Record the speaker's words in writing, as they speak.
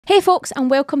Hey folks, and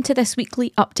welcome to this weekly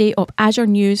update of Azure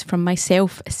news from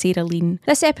myself, Sarah Lean.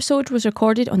 This episode was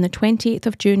recorded on the 28th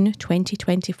of June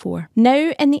 2024.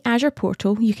 Now in the Azure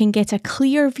portal, you can get a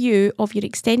clear view of your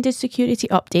extended security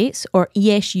updates, or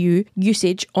ESU,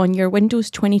 usage on your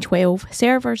Windows 2012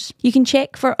 servers. You can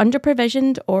check for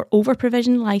under-provisioned or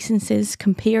over-provisioned licenses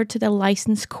compared to the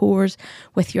license cores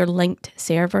with your linked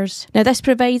servers. Now this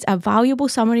provides a valuable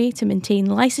summary to maintain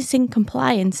licensing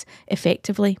compliance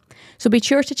effectively. So be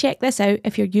sure to check this out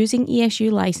if you're using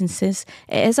ESU licenses.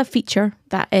 It is a feature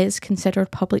that is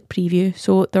considered public preview,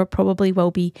 so there probably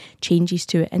will be changes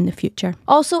to it in the future.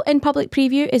 Also in public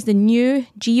preview is the new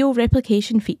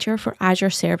geo-replication feature for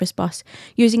Azure Service Bus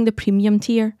using the premium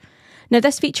tier. Now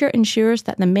this feature ensures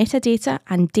that the metadata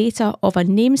and data of a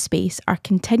namespace are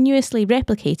continuously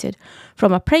replicated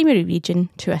from a primary region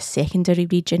to a secondary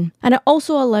region. And it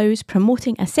also allows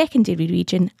promoting a secondary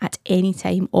region at any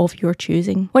time of your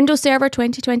choosing. Windows Server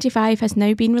 2025 has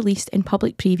now been released in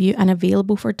public preview and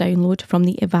available for download from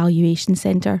the Evaluation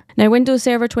Centre. Now Windows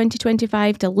Server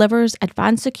 2025 delivers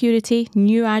advanced security,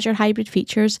 new Azure hybrid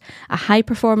features, a high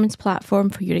performance platform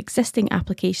for your existing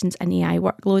applications and AI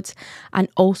workloads, and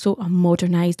also a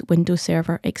modernised Windows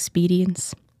Server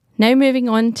experience. Now moving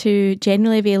on to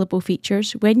generally available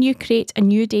features. When you create a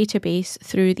new database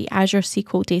through the Azure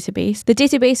SQL database, the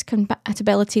database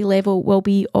compatibility level will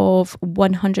be of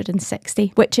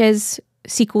 160, which is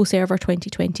SQL Server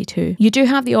 2022. You do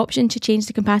have the option to change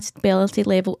the compatibility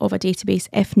level of a database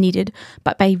if needed,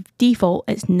 but by default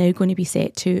it's now going to be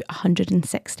set to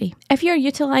 160. If you're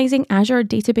utilising Azure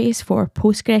Database for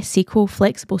PostgreSQL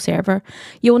Flexible Server,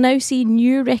 you will now see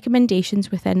new recommendations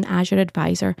within Azure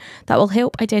Advisor that will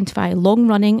help identify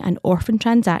long-running and orphan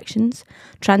transactions,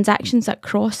 transactions that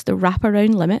cross the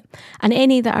wraparound limit, and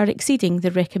any that are exceeding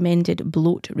the recommended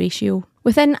bloat ratio.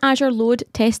 Within Azure Load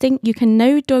Testing, you can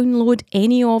now download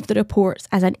any of the reports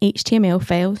as an HTML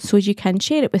file so you can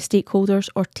share it with stakeholders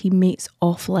or teammates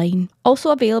offline.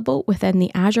 Also available within the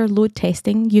Azure Load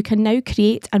Testing, you can now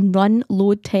create and run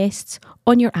load tests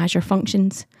on your Azure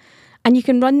functions. And you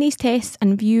can run these tests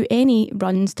and view any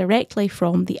runs directly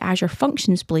from the Azure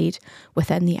Functions blade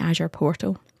within the Azure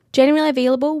portal. Generally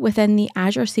available within the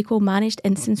Azure SQL Managed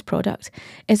Instance product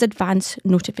is Advanced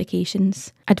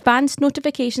Notifications. Advanced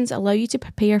Notifications allow you to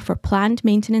prepare for planned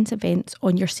maintenance events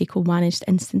on your SQL Managed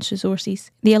Instance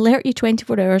resources. They alert you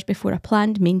 24 hours before a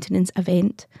planned maintenance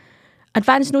event.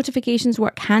 Advanced Notifications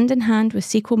work hand in hand with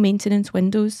SQL maintenance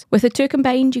windows. With the two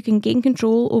combined, you can gain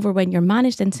control over when your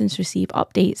managed instance receive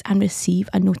updates and receive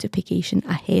a notification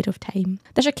ahead of time.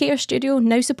 The Azure Studio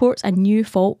now supports a new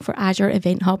fault for Azure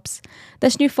Event Hubs.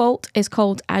 This new fault is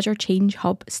called Azure Change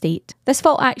Hub State. This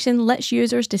fault action lets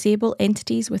users disable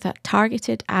entities with a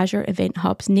targeted Azure Event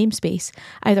Hub's namespace,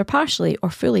 either partially or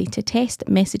fully, to test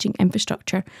messaging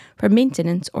infrastructure for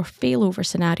maintenance or failover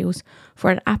scenarios for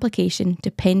an application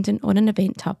dependent on an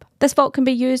event hub. This fault can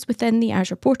be used within the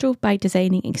Azure portal by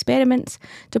designing experiments,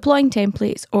 deploying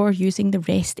templates, or using the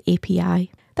REST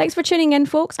API. Thanks for tuning in,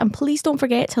 folks, and please don't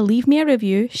forget to leave me a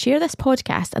review, share this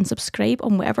podcast, and subscribe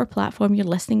on whatever platform you're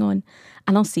listening on.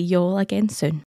 And I'll see you all again soon.